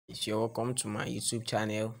You're welcome to my YouTube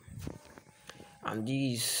channel. And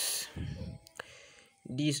this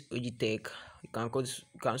Ojitech, you can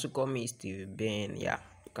also call me Steve Ben. Yeah,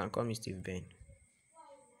 you can call me Steve Ben.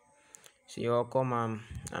 So you're welcome.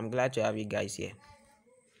 I'm glad to have you guys here.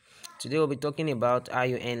 Today we'll be talking about how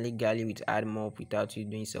you earn legally with Admob without you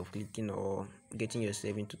doing self-clicking or getting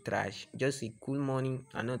yourself into trash. Just a cool money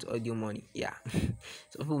and not audio money. Yeah.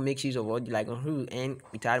 Some people make use of audio, like who earn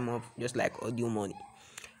with Admob just like audio money.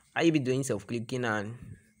 How you be doing self-clicking and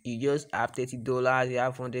you just have $30, you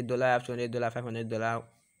have $100, have $200, $500.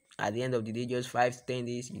 At the end of the day, just 5 to 10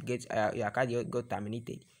 days, you get your account got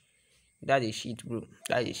terminated. That's a shit, bro.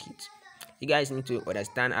 That's a shit. You guys need to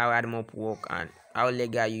understand how Admob work and how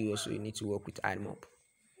legal you also need to work with Admob.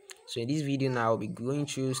 So in this video now, I'll be going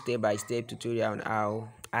through step-by-step tutorial on how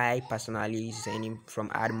I personally signing from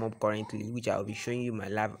Admob currently, which I'll be showing you my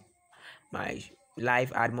live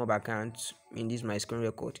Admob account in this my screen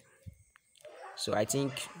record. So I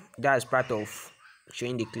think that's part of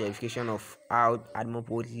showing the clarification of how Admob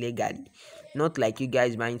works legally. Not like you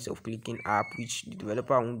guys buying self-clicking app, which the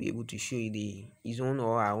developer won't be able to show you his own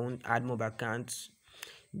or our own Admob account,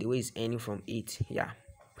 the way it's earning from it. Yeah.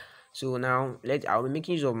 So now I'll be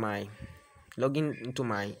making use of my logging into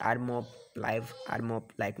my Admob live Admob,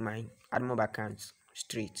 like my Admob account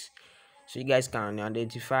straight. So you guys can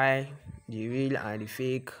identify the real and the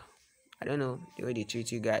fake. I don't know the way they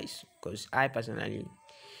treat you guys, because I personally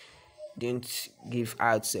don't give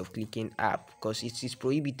out self-clicking app because it is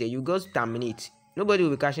prohibited. You go terminate. Nobody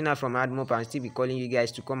will be cashing out from Admob and still be calling you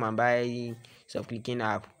guys to come and buy self-clicking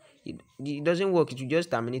app. It doesn't work. It will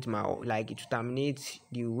just terminate my, like, it will terminate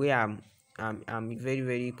the way I'm very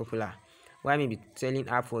very popular. Why may be selling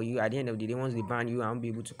app for you? At the end of the day, once they ban you, I won't be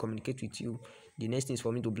able to communicate with you. The next thing is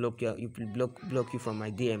for me to block you from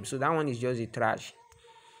my DM. So that one is just a trash.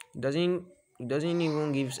 It doesn't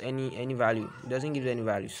even give any value. It doesn't give any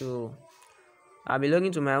value. So I'll be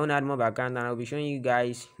logging to my own Admob account and I'll be showing you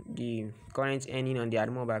guys the current earning on the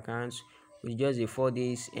Admob account with just a 4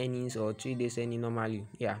 days earnings or 3 days earning normally.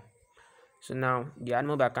 Yeah. So now the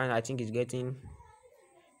Admob account, I think, is getting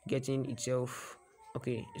itself.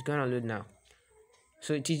 Okay, it's gonna load now.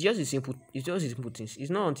 So it's just a simple things. It's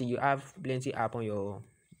not until you have plenty app on your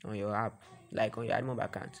app, like on your Admob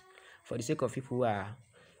account. For the sake of people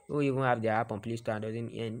who even have their app on Play Store and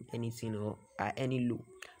doesn't earn anything or are any low,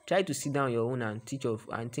 try to sit down on your own and think of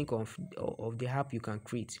the app you can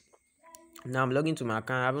create. Now I'm logging to my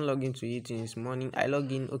account. I haven't logged into it since morning. I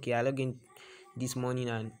log in this morning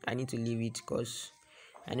and I need to leave it because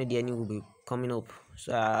I know the earning will be coming up.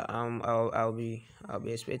 So I'll be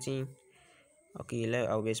expecting. Okay,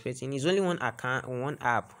 I'll be expecting. It's only one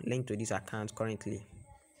app linked to this account currently.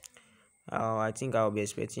 I think I'll be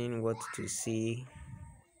expecting what to see.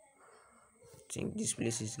 I think this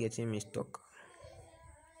place is getting me stuck.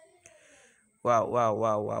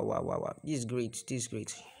 Wow. This is great.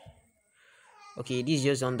 Okay, this is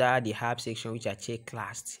just under the app section which I checked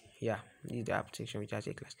last. Yeah, this is the app section which I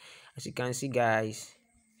checked last. As you can see, guys,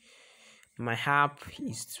 my app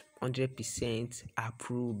is 100%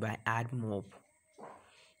 approved by Admob.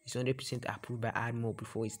 It's 100% approved by Admob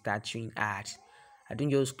before it starts showing ads. I don't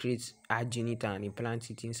just create ad unit and implant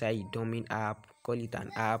it inside a domain app, call it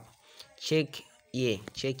an app. Check here.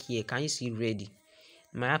 Can you see ready?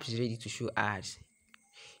 My app is ready to show ads.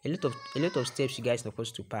 A lot of steps you guys are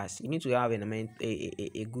supposed to pass. You need to have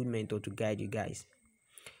a good mentor to guide you guys.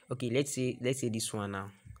 Okay, let's say this one now.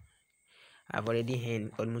 I've already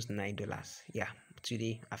earned almost $9. Yeah,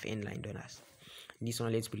 today I've earned $9. This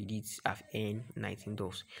one, let's predict, I've earned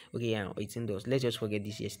 $19. Okay, yeah, $18. Let's just forget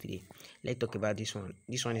this yesterday. Let's talk about this one.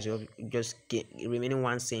 This one is just remaining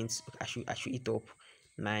 1 cent. I should eat up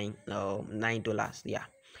 $9. Yeah,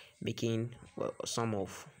 making a sum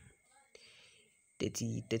of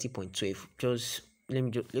 30.12. Just let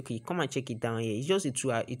me just okay, come and check it down here. It's just a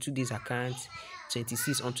 2 days account.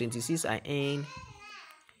 26 I earn.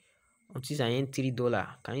 On this I earn $3.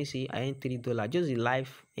 Can you see? I earn $3. Just a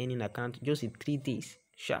live earning account. Just in 3 days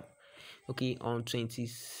sharp. Okay, on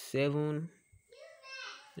 27,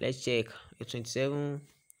 let's check. 27,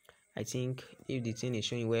 I think if the thing is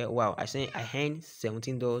showing well. Wow, I earned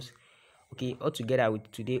 $17. Okay, altogether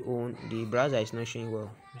with today own, the browser is not showing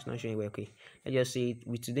well. It's not showing well. Okay, let's just say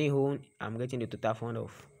with today own, I'm getting the total fund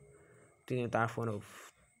of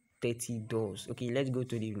 $30. Okay, let's go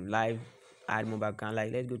to the live Admob account.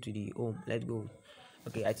 Like, let's go to the home. Let's go.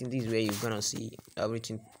 Okay, I think this is where you're gonna see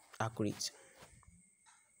everything accurate.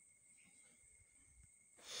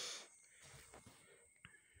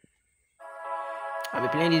 I'll be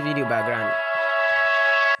playing this video background.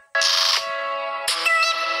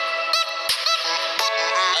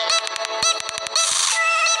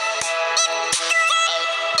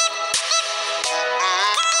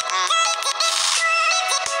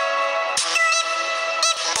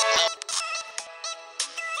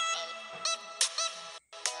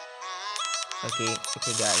 Okay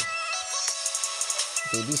guys,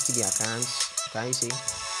 okay, these three accounts, can you see?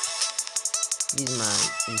 This is my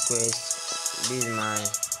request, this is my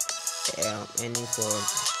ending for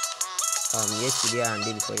yesterday and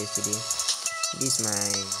day before yesterday. This is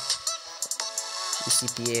my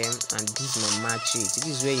ECPM and this is my match rate.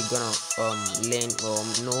 This is where you're gonna learn or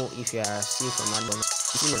know if you are safe from adult.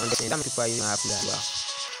 You see, understand some people are using my app as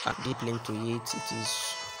well. Deep link to it.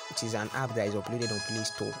 It is an app that is uploaded on Play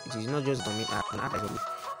Store. It is not just domain app, an app that is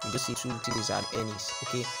uploaded. You just see two things at earnings.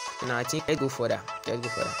 Okay. So now I think let's go further.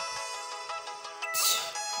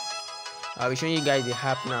 I'll be showing you guys the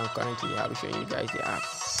app now. Currently, I'll be showing you guys the app.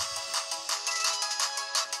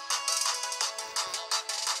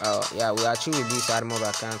 Yeah, we are through with this Admob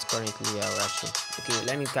account currently. Yeah, we're through. Okay,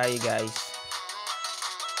 let me carry you guys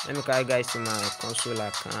to my console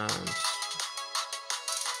account.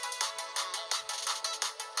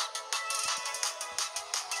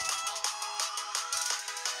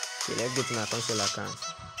 Okay, let's go to my console account.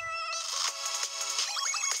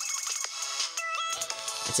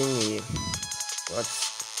 I think what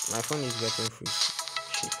my phone is getting free.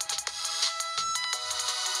 Shit.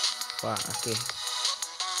 Wow, okay.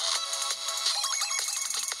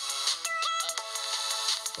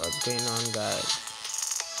 What's going on, guys?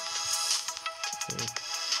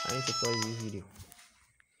 I need to pause this video.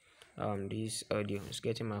 This audio is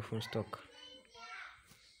getting my phone stuck.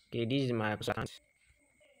 Okay, this is my account.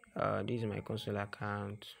 This is my console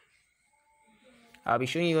account. I'll be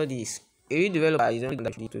showing you all this. If you developer is only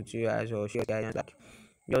going to tutorials or show guidance, like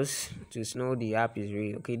just to know the app is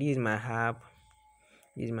real. Okay, this is my app.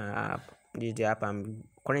 This is the app I'm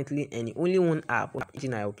currently in. Only one app which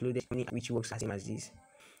I uploaded, which works as same as this.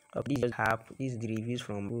 This app. This is the reviews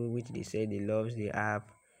from Google, which they say they love the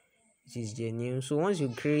app. It is genuine. So once you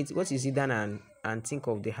create, what is it done and think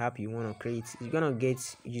of the app you want to create, you're gonna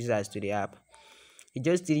get users to the app. It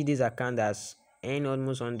just 3 days account has and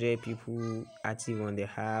almost 100 people active on the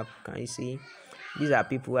app. Can you see? These are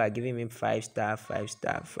people who are giving me 5-star,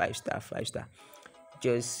 5-star, 5-star, 5-star.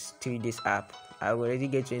 Just 3 days app. I already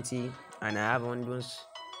get 20 and I have almost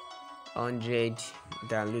 100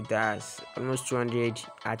 downloaders, almost 200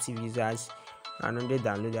 active users and 100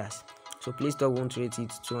 downloaders. So Play Store won't rate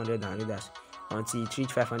it 200 downloaders until it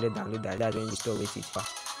reach 500 downloaders. That's when the store rates it. So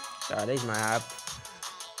that is my app.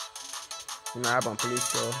 My app on Play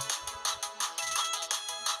Store.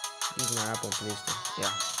 This is my app on Play Store.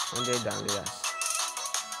 Yeah, 100 downloaders.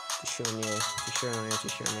 To show me.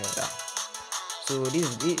 Yeah. So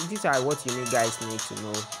these are what you guys need to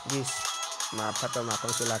know. This is my part of my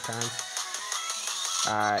console account.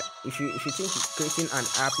 If you think creating an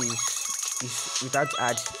app is without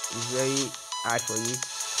ads is very hard for you,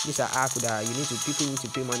 these are apps that people need to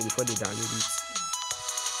pay money before they download it.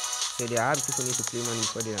 So there are people need to pay money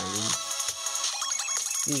before they download it.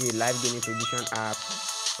 This is a live gaming prediction app.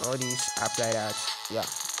 All these app like that. Yeah,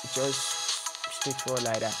 it's just straightforward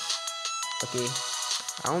like that. Okay,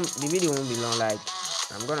 the video won't be long. Like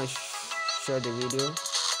I'm gonna show the video.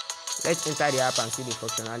 Let's enter the app and see the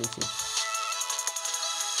functionality.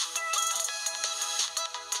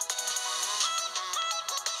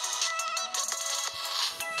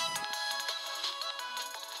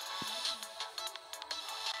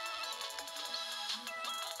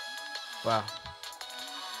 Wow.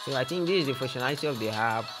 So I think this is the functionality of the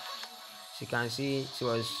app. As you can see, it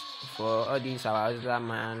was for all these our other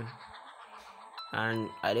man, and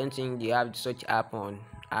I don't think they have such app on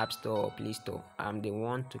App Store or Play Store. I'm the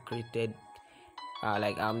one to created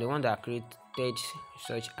I'm the one that created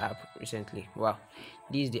such app recently. Wow,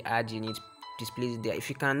 this is the ad you need displays there. If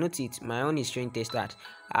you can note it, my own is showing test ad.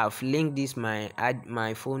 I've linked this my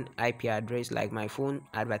phone IP address, like my phone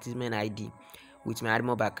advertisement ID, with my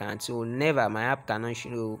Admob account. So never my app cannot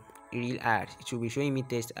show real ad. It will be showing me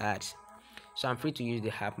test ads. So I'm free to use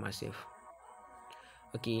the app myself.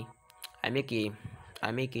 Okay, I make a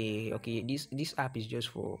okay, this app is just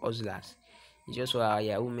for hustlers. It's just for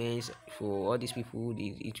our women, for all these people.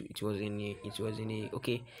 It was in a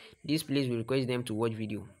okay. This place will request them to watch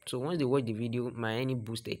video. So once they watch the video, my any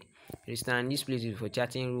boosted. Understand? This place is for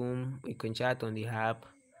chatting room. You can chat on the app.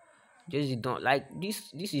 Just you don't like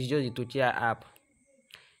this. This is just a tutorial app.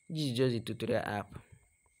 This is just a tutorial app.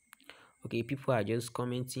 Okay, people are just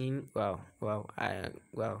commenting. Wow.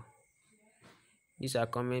 These are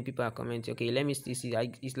comment. People are commenting. Okay, let me still see.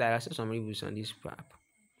 It's like I saw some reviews on this app.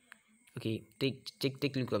 Okay,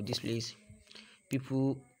 take a look of this place.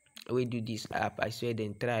 People will do this app. I swear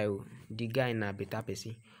then try. The guy in a better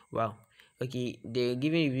person. Wow. Okay, they're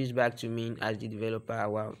giving reviews back to me as the developer.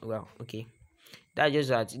 Wow. Okay, that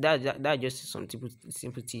just some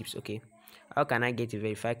simple tips. Okay, how can I get a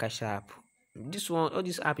verified cash app this one, all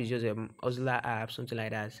this app is just a hustler app, something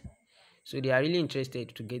like that. So they are really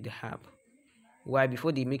interested to get the app. Why?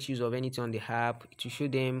 Before they make use of anything on the app, to show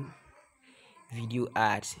them video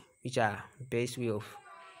ads, which are best way of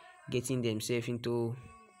getting themselves into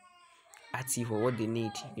active for what they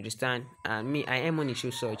need. You understand? And me, I am on a show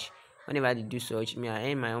search. Whenever they do search, me,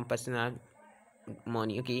 I earn my own personal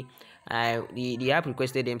money. Okay, the app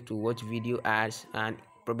requested them to watch video ads, and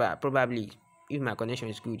probably if my connection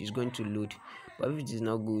is good, it's going to load. But if it is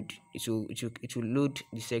not good, it will load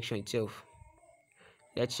the section itself.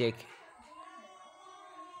 Let's check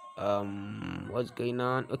what's going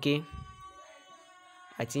on. Okay,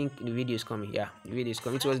 I think the video is coming. Yeah, the video is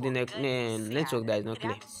coming. It was the network that is not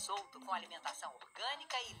clear.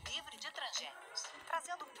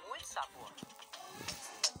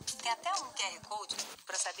 Tem até QR Code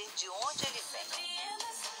para saber de onde ele vem.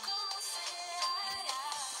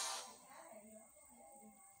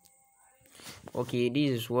 Okay,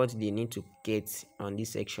 this is what they need to get on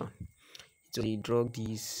this section. So they draw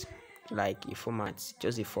this like a format,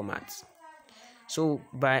 just a format. So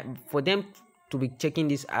for them to be checking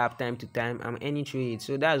this app time to time, I'm earning through it.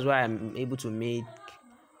 So that's why I'm able to make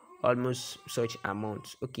almost such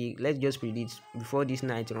amount. Okay, let's just predict before this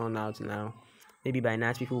night run out now. Maybe by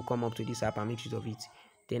night people will come up to this app and make use of it.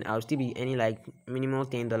 Then I'll still be earning like minimum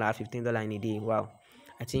 $10, $15 in a day. Wow,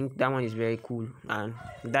 I think that one is very cool, and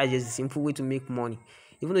that's just a simple way to make money.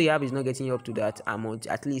 Even though your app is not getting you up to that amount,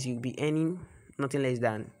 at least you'll be earning nothing less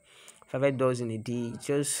than $5 in a day.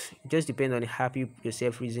 Just depends on the app you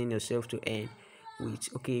yourself reason yourself to earn with.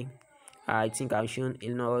 Okay, I think I've shown a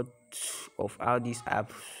lot of how these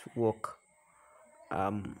apps work.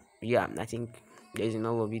 Yeah, I think there's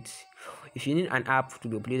enough of it. If you need an app to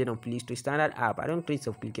be uploaded on Play Store, standard app, I don't create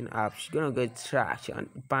of clicking apps, you're gonna get trashed and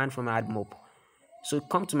banned from Admob. So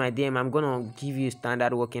come to my DM, I'm gonna give you a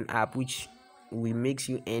standard working app which will makes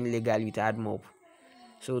you earn legally with Admob.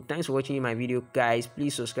 So thanks for watching my video, guys.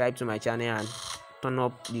 Please subscribe to my channel and turn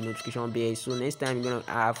up the notification bell. So next time you're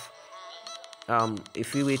gonna have a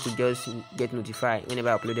free way to just get notified whenever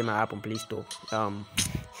I upload my app on Play Store.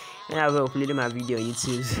 Whenever I upload my video on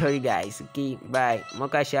YouTube. Sorry guys. Okay, bye. More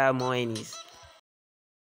cash out, more earnings.